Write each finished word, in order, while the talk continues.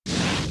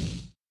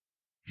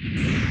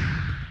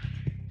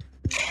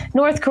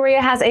North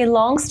Korea has a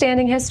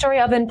long-standing history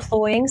of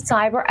employing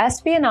cyber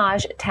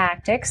espionage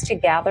tactics to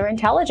gather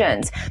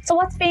intelligence. So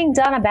what's being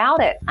done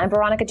about it? I'm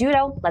Veronica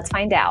Dudo. Let's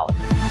find out.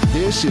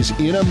 This is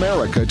In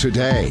America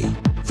Today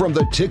from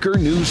the Ticker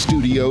News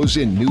Studios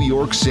in New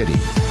York City.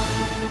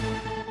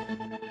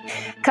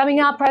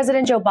 Coming up,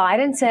 President Joe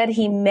Biden said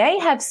he may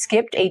have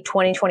skipped a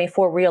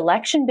 2024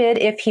 re-election bid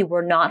if he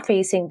were not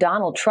facing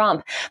Donald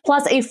Trump.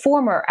 Plus, a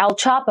former El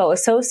Chapo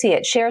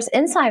associate shares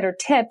insider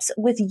tips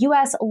with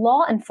U.S.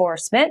 law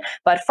enforcement.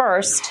 But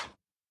first,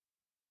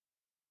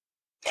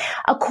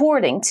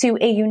 according to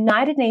a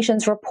United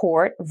Nations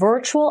report,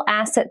 virtual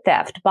asset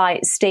theft by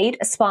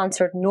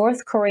state-sponsored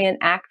North Korean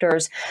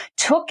actors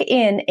took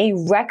in a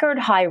record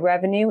high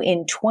revenue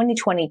in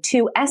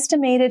 2022,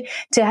 estimated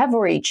to have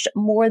reached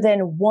more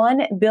than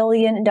 $1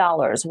 billion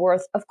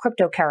worth of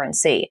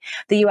cryptocurrency.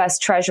 The U.S.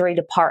 Treasury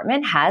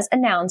Department has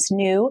announced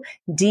new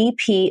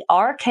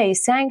DPRK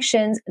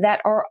sanctions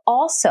that are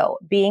also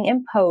being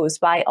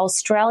imposed by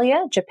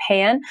Australia,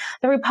 Japan,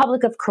 the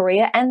Republic of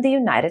Korea, and the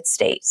United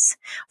States.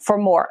 For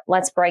more,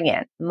 let's bring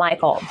in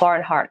Michael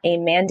Barnhart, a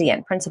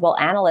Mandiant principal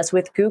analyst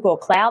with Google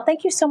Cloud.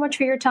 Thank you so much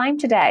for your time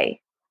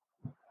today.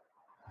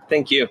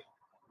 Thank you.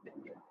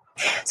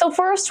 So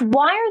first,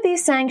 why are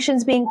these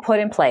sanctions being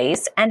put in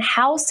place and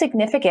how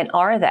significant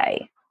are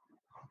they?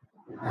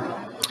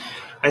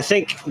 I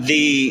think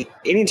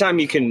anytime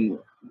you can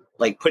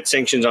put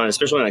sanctions on,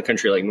 especially on a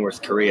country like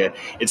North Korea,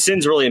 it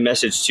sends really a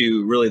message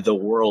to really the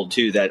world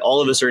too, that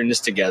all of us are in this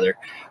together.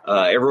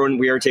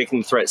 We are taking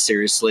the threat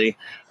seriously,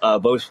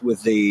 both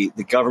with the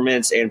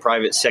governments and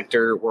private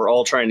sector. We're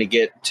all trying to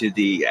get to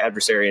the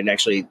adversary and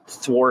actually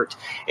thwart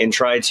and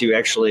try to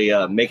actually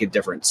make a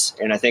difference.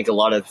 And I think a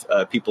lot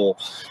of people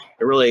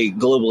really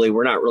globally,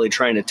 we're not really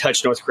trying to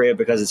touch North Korea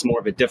because it's more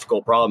of a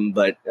difficult problem,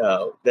 but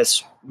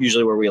that's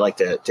usually where we like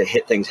to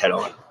hit things head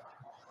on.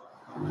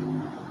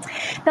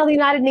 Now, the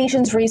United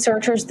Nations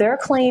researchers, they're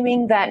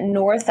claiming that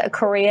North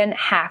Korean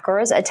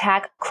hackers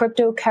attack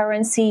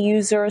cryptocurrency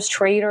users,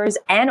 traders,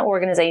 and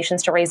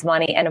organizations to raise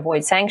money and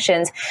avoid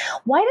sanctions.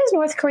 Why does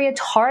North Korea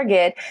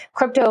target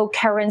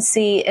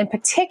cryptocurrency in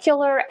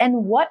particular,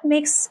 and what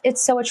makes it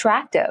so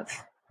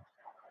attractive?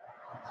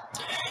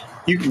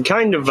 You can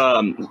kind of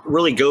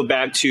really go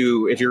back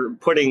to, if you're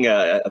putting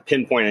a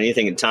pinpoint on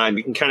anything in time,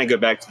 you can kind of go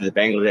back to the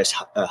Bangladesh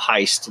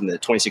heist in the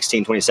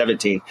 2016,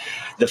 2017.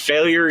 The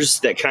failures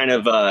that kind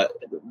of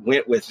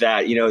went with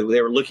that,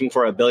 they were looking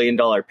for $1 billion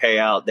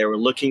payout. They were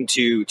looking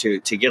to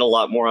get a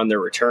lot more on their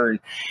return.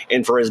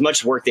 And for as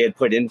much work they had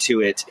put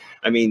into it,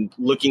 I mean,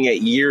 looking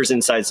at years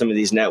inside some of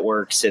these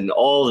networks and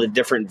all the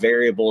different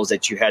variables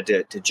that you had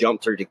to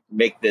jump through to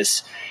make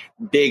this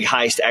big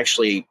heist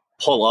actually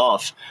pull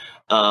off.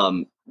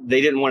 They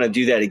didn't want to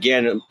do that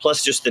again,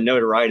 plus just the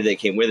notoriety that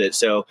came with it.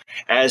 So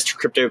as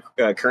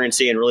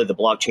cryptocurrency and really the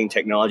blockchain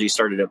technology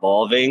started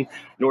evolving,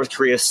 North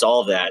Korea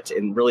saw that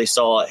and really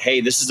saw, hey,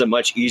 this is a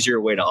much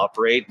easier way to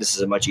operate. This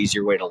is a much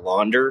easier way to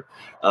launder.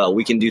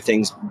 We can do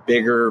things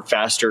bigger,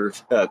 faster,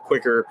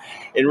 quicker,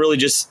 and really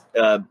just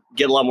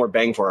get a lot more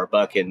bang for our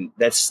buck. And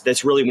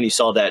that's really when you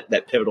saw that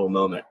pivotal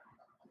moment.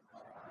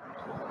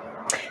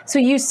 So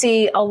you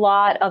see a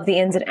lot of the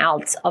ins and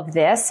outs of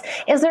this.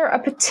 Is there a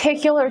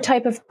particular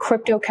type of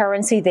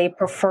cryptocurrency they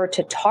prefer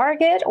to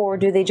target, or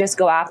do they just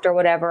go after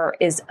whatever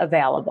is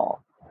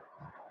available?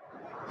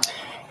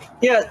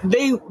 Yeah,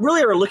 they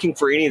really are looking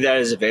for any that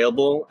is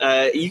available.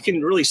 You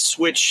can really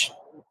switch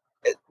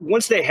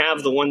once they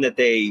have the one that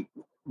they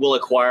will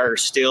acquire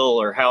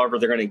still, or however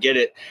they're going to get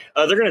it.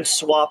 They're going to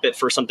swap it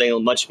for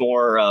something much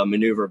more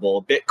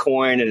maneuverable.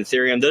 Bitcoin and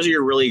Ethereum, those are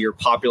your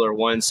popular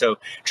ones. So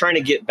trying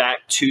to get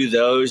back to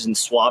those and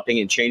swapping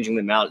and changing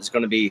them out is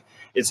going to be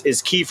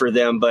is key for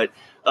them. But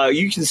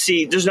you can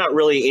see there's not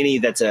really any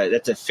that's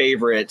a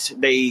favorite.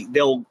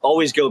 They'll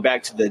always go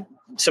back to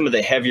some of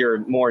the heavier,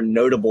 more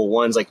notable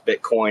ones like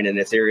Bitcoin and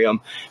Ethereum,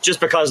 just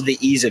because of the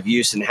ease of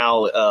use and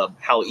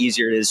how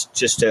easier it is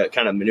just to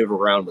kind of maneuver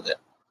around with it.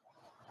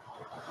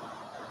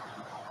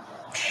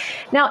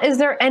 Now, is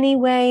there any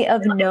way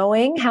of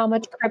knowing how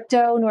much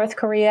crypto North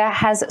Korea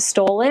has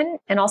stolen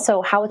and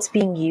also how it's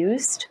being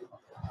used?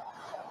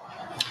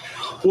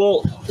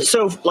 Well,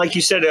 so like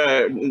you said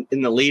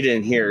in the lead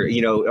in here,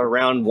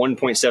 around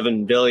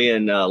 1.7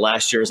 billion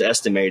last year is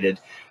estimated.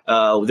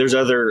 There's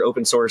other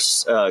open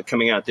source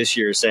coming out this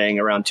year saying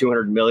around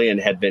 200 million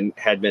had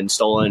been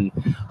stolen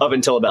up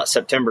until about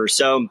September.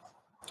 So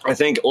I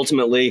think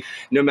ultimately,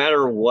 no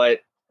matter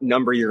what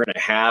number you're going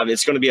to have,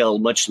 it's going to be a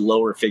much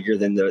lower figure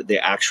than the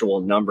actual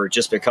number,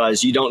 just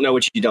because you don't know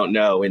what you don't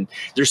know. And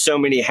there's so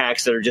many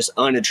hacks that are just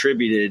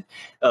unattributed.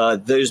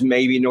 Those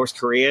may be North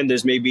Korean,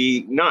 those may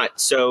be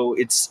not.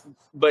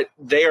 But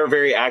they are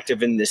very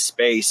active in this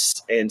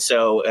space. And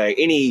so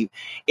any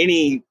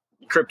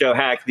crypto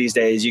hack these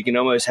days, you can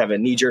almost have a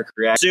knee-jerk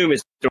reaction, assume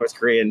it's North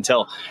Korea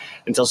until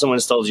someone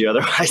has told you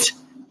otherwise.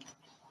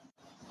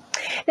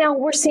 Now,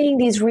 we're seeing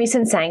these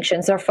recent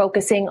sanctions are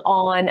focusing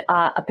on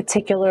a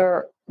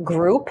particular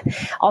group,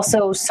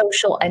 also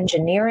social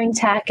engineering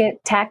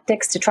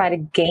tactics to try to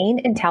gain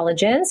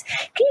intelligence.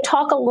 Can you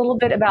talk a little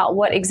bit about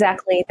what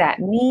exactly that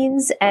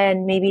means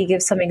and maybe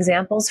give some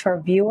examples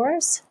for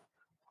viewers?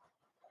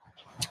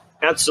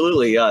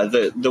 Absolutely.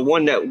 The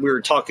one that we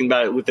were talking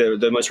about with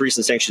the most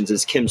recent sanctions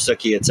is Kim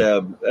Sookie. It's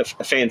a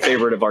fan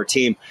favorite of our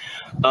team.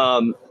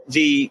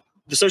 The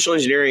social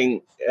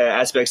engineering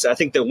aspects, I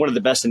think that one of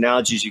the best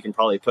analogies you can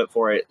probably put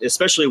for it,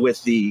 especially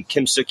with the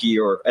Kim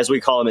Sookie, or as we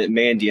call him at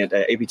Mandiant,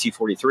 APT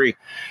 43,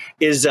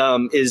 is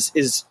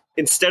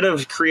instead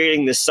of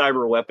creating this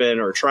cyber weapon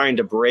or trying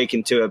to break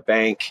into a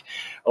bank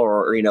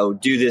or,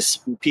 do this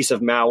piece of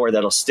malware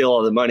that'll steal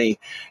all the money,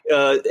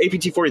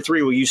 APT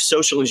 43 will use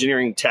social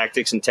engineering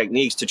tactics and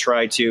techniques to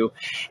try to,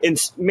 in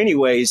many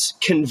ways,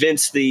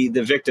 convince the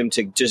victim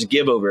to just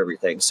give over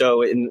everything.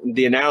 So in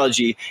the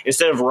analogy,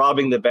 instead of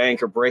robbing the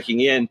bank or breaking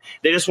in,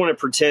 they just want to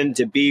pretend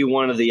to be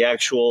one of the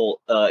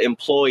actual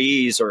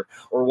employees or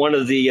one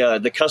of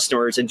the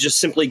customers and just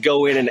simply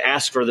go in and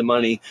ask for the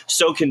money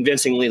so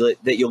convincingly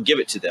that you'll give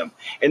it to them.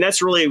 And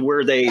that's really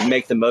where they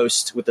make the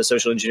most with the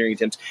social engineering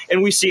attempts.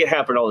 And we see it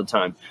happen all the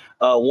time.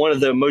 One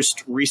of the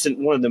most recent,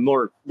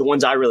 the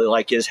ones I really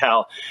like is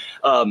how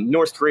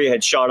North Korea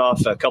had shot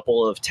off a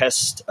couple of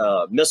test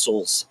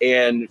missiles,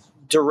 and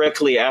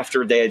directly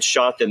after they had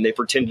shot them, they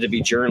pretended to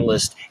be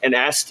journalists and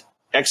asked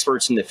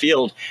experts in the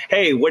field,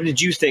 "Hey, what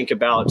did you think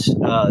about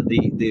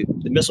the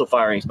missile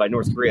firings by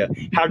North Korea?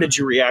 How did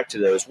you react to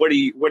those? What are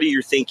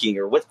you thinking,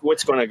 or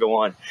what's going to go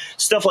on?"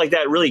 Stuff like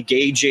that, really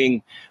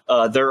gauging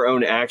their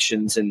own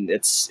actions, and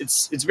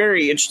it's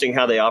very interesting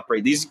how they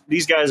operate.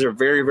 These guys are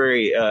very,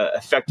 very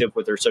effective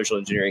with their social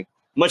engineering,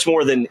 much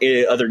more than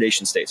other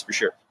nation states, for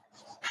sure.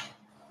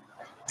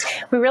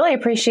 We really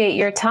appreciate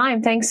your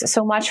time. Thanks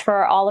so much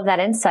for all of that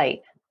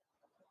insight.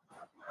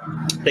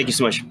 Thank you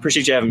so much.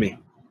 Appreciate you having me.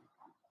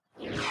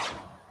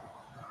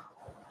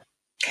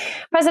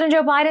 President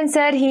Joe Biden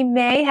said he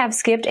may have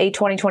skipped a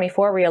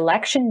 2024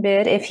 re-election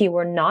bid if he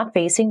were not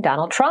facing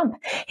Donald Trump.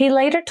 He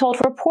later told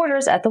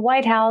reporters at the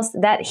White House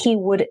that he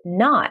would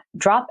not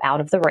drop out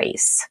of the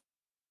race.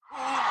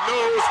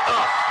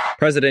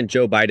 President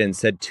Joe Biden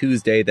said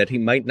Tuesday that he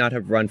might not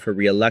have run for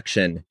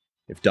re-election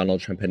if Donald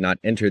Trump had not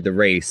entered the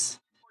race.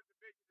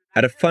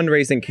 At a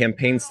fundraising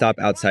campaign stop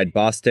outside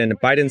Boston,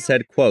 Biden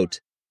said, quote,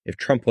 "If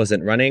Trump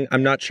wasn't running,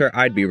 I'm not sure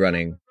I'd be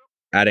running,"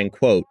 adding,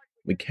 quote,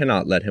 "We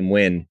cannot let him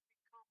win."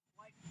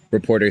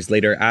 Reporters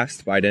later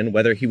asked Biden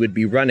whether he would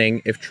be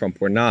running if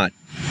Trump were not.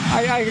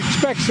 I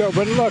expect so,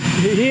 but look,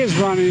 he is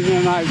running,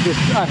 and I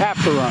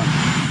have to run.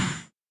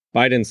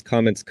 Biden's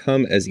comments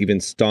come as even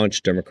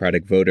staunch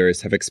Democratic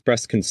voters have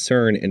expressed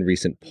concern in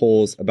recent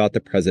polls about the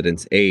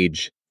president's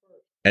age.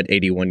 At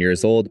 81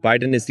 years old,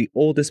 Biden is the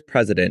oldest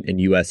president in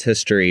U.S.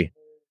 history.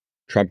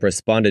 Trump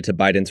responded to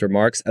Biden's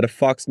remarks at a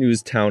Fox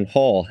News town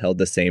hall held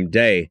the same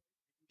day,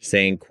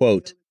 saying,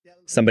 quote,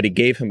 "Somebody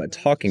gave him a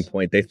talking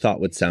point they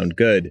thought would sound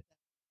good."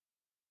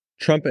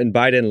 Trump and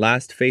Biden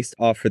last faced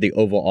off for the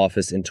Oval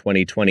Office in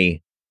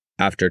 2020,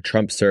 after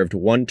Trump served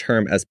one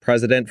term as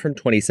president from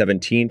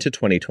 2017 to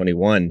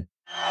 2021.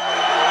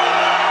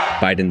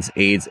 Biden's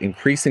aides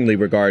increasingly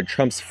regard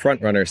Trump's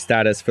frontrunner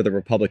status for the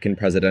Republican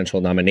presidential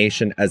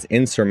nomination as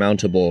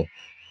insurmountable,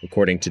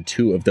 according to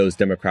two of those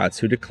Democrats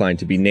who declined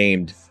to be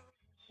named.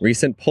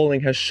 Recent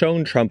polling has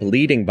shown Trump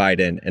leading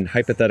Biden in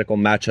hypothetical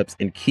matchups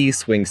in key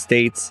swing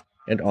states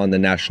and on the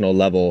national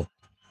level.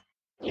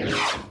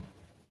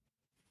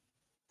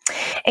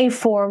 A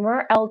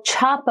former El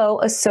Chapo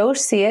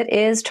associate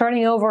is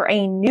turning over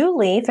a new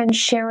leaf and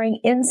sharing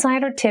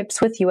insider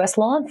tips with U.S.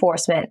 law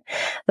enforcement.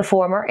 The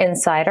former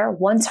insider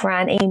once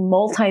ran a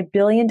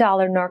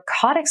multi-billion-dollar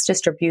narcotics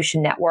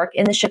distribution network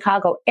in the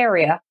Chicago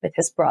area with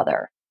his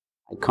brother.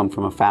 I come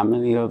from a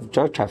family of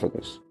drug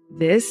traffickers.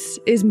 This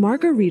is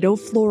Margarito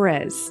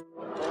Flores.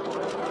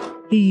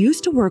 He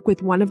used to work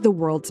with one of the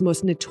world's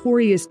most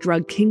notorious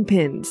drug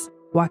kingpins,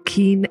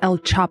 Joaquin El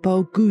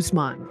Chapo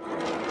Guzman.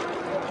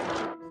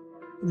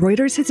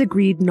 Reuters has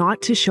agreed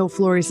not to show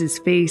Flores'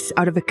 face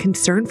out of a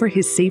concern for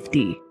his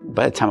safety.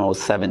 By the time I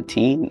was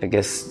 17, I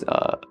guess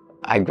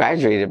I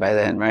graduated by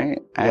then,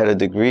 right? I had a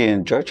degree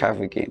in drug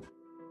trafficking.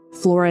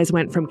 Flores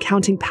went from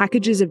counting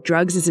packages of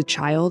drugs as a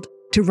child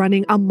to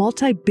running a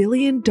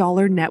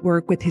multi-billion-dollar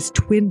network with his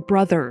twin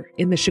brother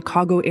in the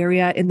Chicago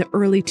area in the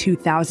early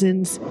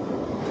 2000s,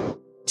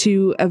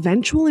 to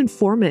eventual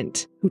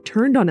informant who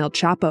turned on El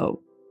Chapo.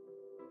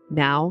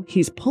 Now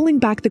he's pulling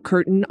back the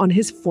curtain on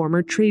his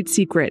former trade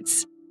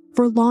secrets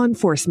for law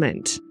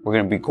enforcement. We're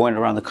going to be going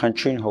around the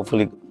country and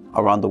hopefully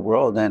around the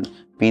world and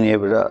being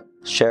able to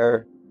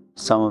share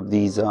some of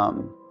these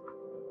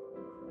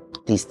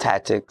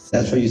tactics.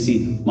 That's where you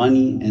see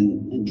money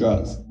and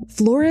drugs.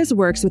 Flores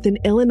works with an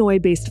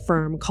Illinois-based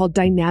firm called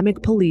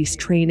Dynamic Police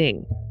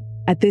Training.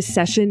 At this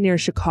session near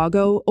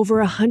Chicago, over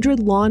 100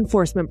 law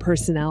enforcement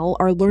personnel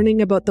are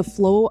learning about the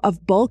flow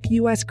of bulk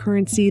U.S.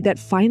 currency that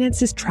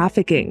finances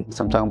trafficking.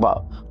 So I'm talking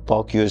about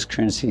bulk U.S.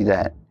 currency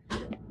that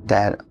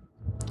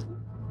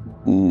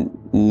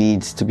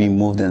needs to be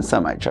moved in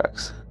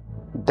semi-trucks.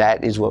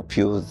 That is what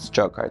fuels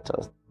drug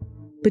cartels.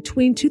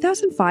 Between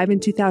 2005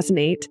 and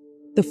 2008,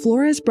 the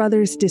Flores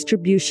brothers'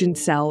 distribution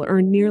cell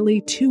earned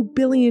nearly $2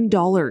 billion,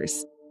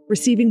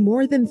 receiving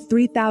more than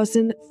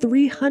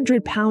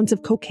 3,300 pounds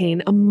of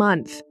cocaine a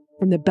month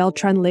from the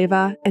Beltran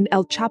Leyva and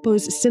El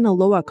Chapo's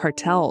Sinaloa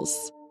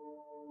cartels.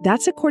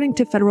 That's according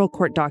to federal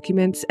court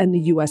documents and the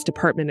U.S.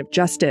 Department of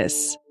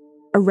Justice.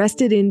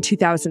 Arrested in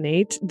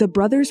 2008, the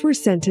brothers were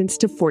sentenced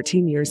to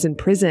 14 years in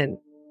prison.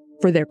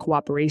 For their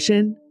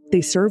cooperation,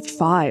 they served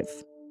 5.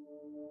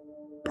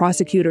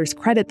 Prosecutors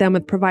credit them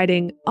with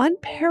providing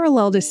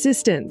unparalleled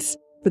assistance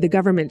for the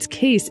government's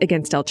case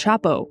against El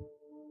Chapo.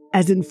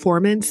 As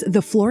informants,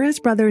 the Flores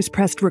brothers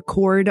pressed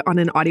record on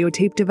an audio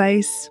tape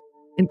device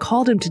and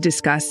called him to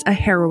discuss a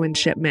heroin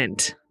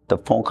shipment. The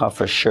phone call,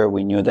 for sure,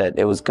 we knew that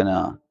it was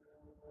gonna,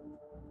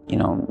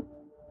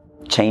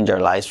 change our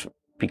lives,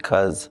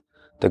 because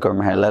the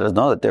government had let us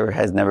know that there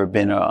has never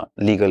been a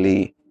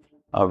legally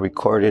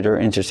recorded or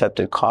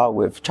intercepted call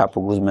with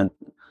Chapo Guzman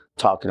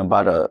talking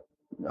about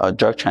a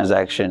drug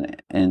transaction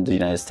in the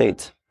United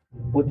States.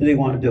 What do they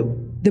want to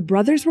do? The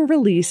brothers were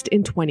released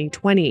in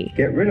 2020.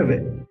 Get rid of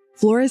it.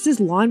 Flores'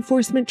 law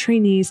enforcement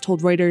trainees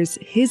told Reuters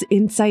his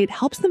insight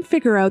helps them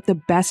figure out the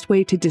best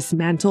way to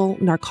dismantle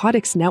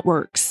narcotics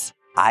networks.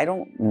 I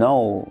don't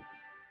know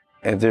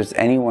if there's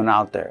anyone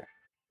out there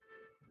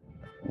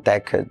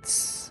that could,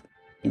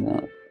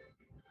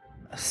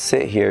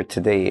 sit here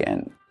today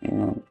and,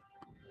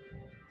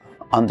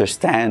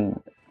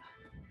 understand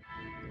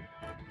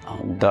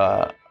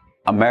the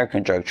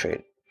American drug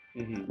trade,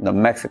 the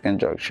Mexican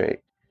drug trade,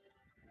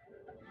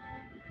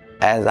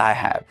 as I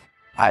have.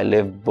 I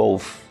live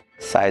both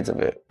sides of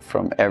it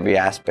from every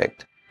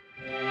aspect.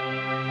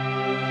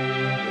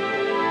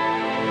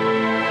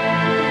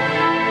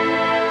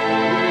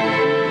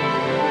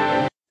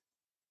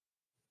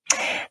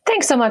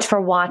 Thanks so much for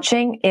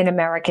watching In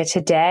America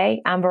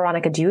Today. I'm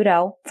Veronica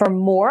Dudo. For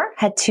more,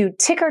 head to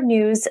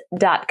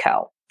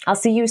tickernews.co. I'll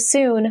see you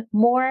soon.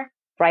 More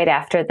right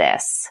after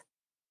this.